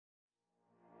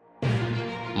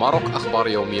ماروك أخبار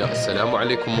يومية. السلام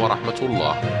عليكم ورحمة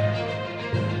الله.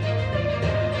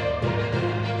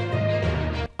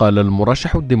 قال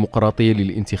المرشح الديمقراطي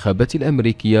للانتخابات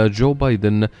الأمريكية جو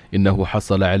بايدن إنه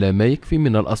حصل على ما يكفي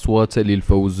من الأصوات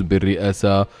للفوز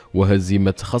بالرئاسة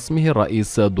وهزيمة خصمه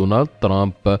الرئيس دونالد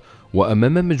ترامب.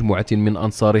 وأمام مجموعة من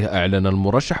أنصاره أعلن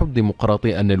المرشح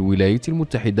الديمقراطي أن الولايات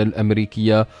المتحدة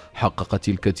الأمريكية حققت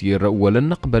الكثير ولن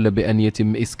نقبل بأن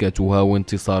يتم إسكاتها،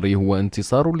 وانتصاره هو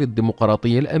انتصار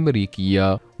للديمقراطية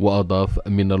الأمريكية. وأضاف: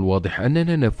 من الواضح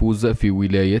أننا نفوز في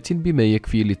ولاية بما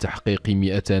يكفي لتحقيق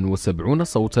 270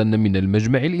 صوتا من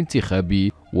المجمع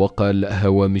الانتخابي. وقال: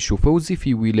 هوامش فوز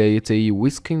في ولايتي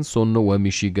ويسكنسون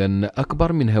وميشيغان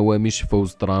أكبر من هوامش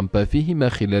فوز ترامب فيهما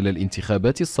خلال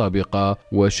الانتخابات السابقة.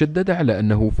 وشدد على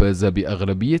أنه فاز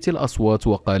بأغلبية الأصوات،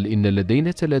 وقال: إن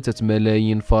لدينا 3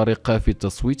 ملايين فارق في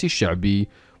التصويت الشعبي.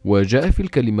 وجاء في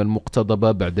الكلمة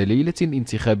المقتضبة بعد ليلة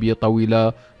انتخابية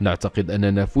طويلة: نعتقد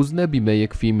أننا فزنا بما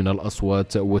يكفي من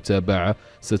الأصوات. وتابع: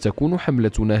 ستكون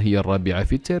حملتنا هي الرابعة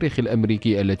في التاريخ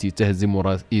الأمريكي التي تهزم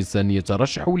رئيسا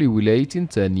يترشح لولاية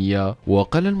ثانية.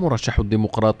 وقال المرشح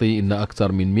الديمقراطي إن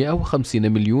أكثر من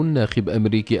 150 مليون ناخب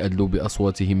أمريكي أدلوا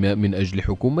بأصواتهم من أجل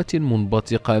حكومة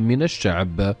منبثقة من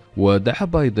الشعب. ودعا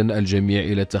بايدن الجميع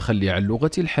إلى التخلي عن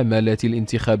لغة الحملات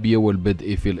الانتخابية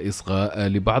والبدء في الإصغاء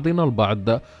لبعضنا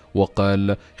البعض.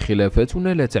 وقال: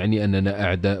 خلافاتنا لا تعني أننا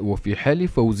أعداء، وفي حال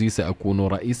فوزي سأكون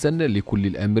رئيسا لكل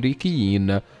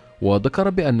الأمريكيين. وذكر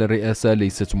بأن الرئاسة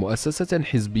ليست مؤسسة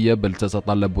حزبية بل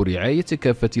تتطلب رعاية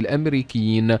كافة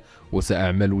الأمريكيين،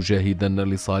 وسأعمل جاهدا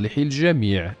لصالح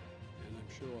الجميع.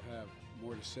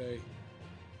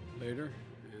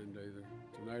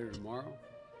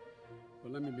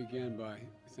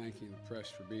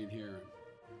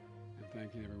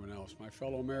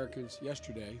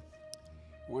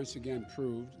 once again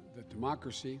proved that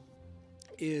democracy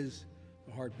is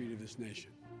the heartbeat of this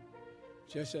nation,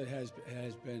 just as it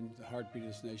has been the heartbeat of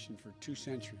this nation for 2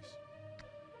 centuries.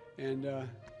 And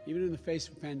even in the face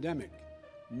of a pandemic,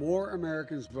 more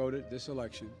Americans voted this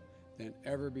election than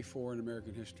ever before in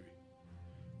American history.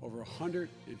 Over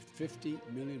 150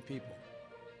 million people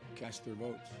cast their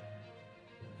votes.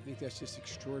 I think that's just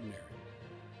extraordinary.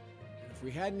 And if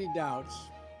we had any doubts,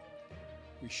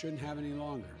 we shouldn't have any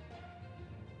longer.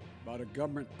 About a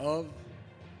government of,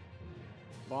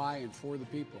 by, and for the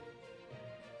people.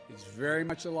 It's very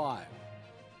much alive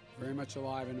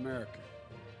in America.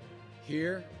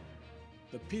 Here,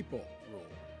 the people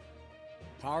rule.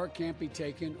 Power can't be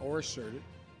taken or asserted.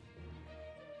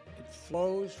 It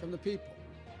flows from the people.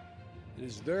 And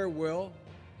it's their will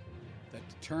that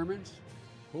determines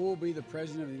who will be the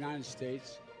President of the United States,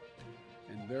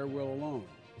 and their will alone.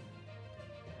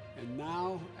 And now,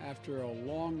 after a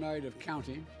long night of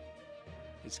counting,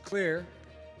 it's clear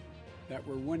that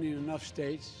we're winning enough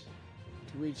states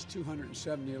to reach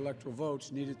 270 electoral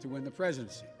votes needed to win the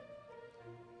presidency.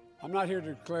 I'm not here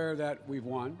to declare that we've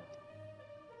won,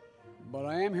 but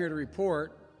I am here to report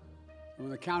that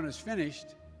when the count is finished,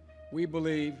 we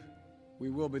believe we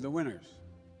will be the winners.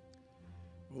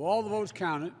 With all the votes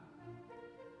counted,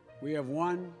 we have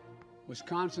won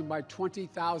Wisconsin by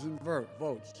 20,000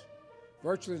 votes,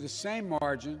 virtually the same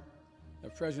margin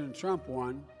that President Trump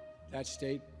won that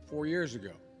state 4 years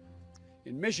ago.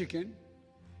 In Michigan,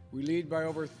 we lead by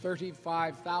over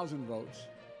 35,000 votes,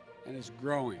 and it's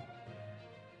growing.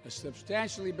 A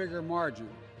substantially bigger margin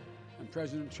than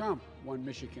President Trump won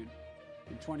Michigan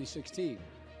in 2016.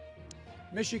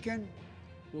 Michigan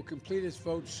will complete its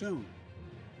vote soon,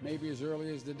 maybe as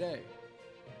early as today.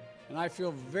 And I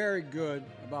feel very good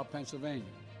about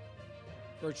Pennsylvania.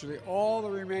 Virtually all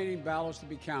the remaining ballots to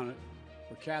be counted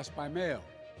were cast by mail.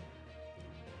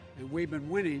 And we've been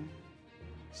winning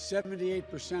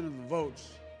 78% of the votes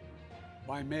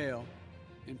by mail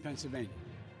in Pennsylvania.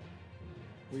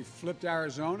 We've flipped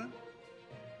Arizona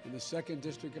and the 2nd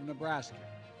District of Nebraska.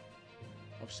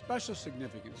 Of special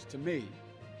significance to me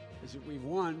is that we've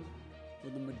won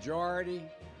with the majority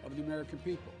of the American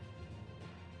people.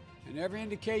 And every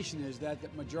indication is that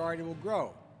that majority will grow.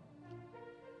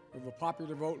 We have a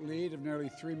popular vote lead of nearly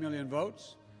 3 million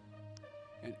votes.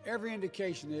 And every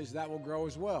indication is that will grow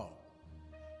as well.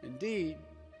 Indeed,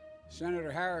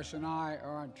 Senator Harris and I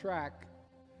are on track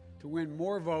to win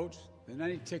more votes than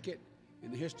any ticket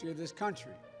in the history of this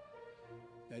country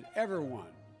that ever won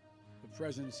the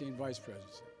presidency and vice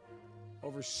presidency.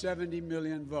 Over 70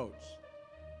 million votes.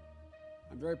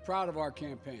 I'm very proud of our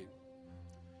campaign.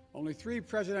 Only 3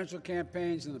 presidential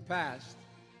campaigns in the past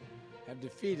have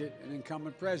defeated an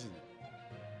incumbent president.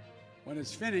 When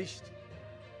it's finished,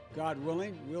 God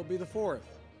willing, we'll be the 4th.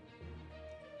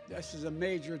 This is a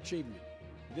major achievement.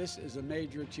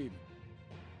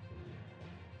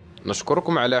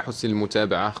 نشكركم على حسن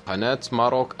المتابعة. قناة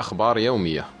ماروك أخبار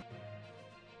يومية.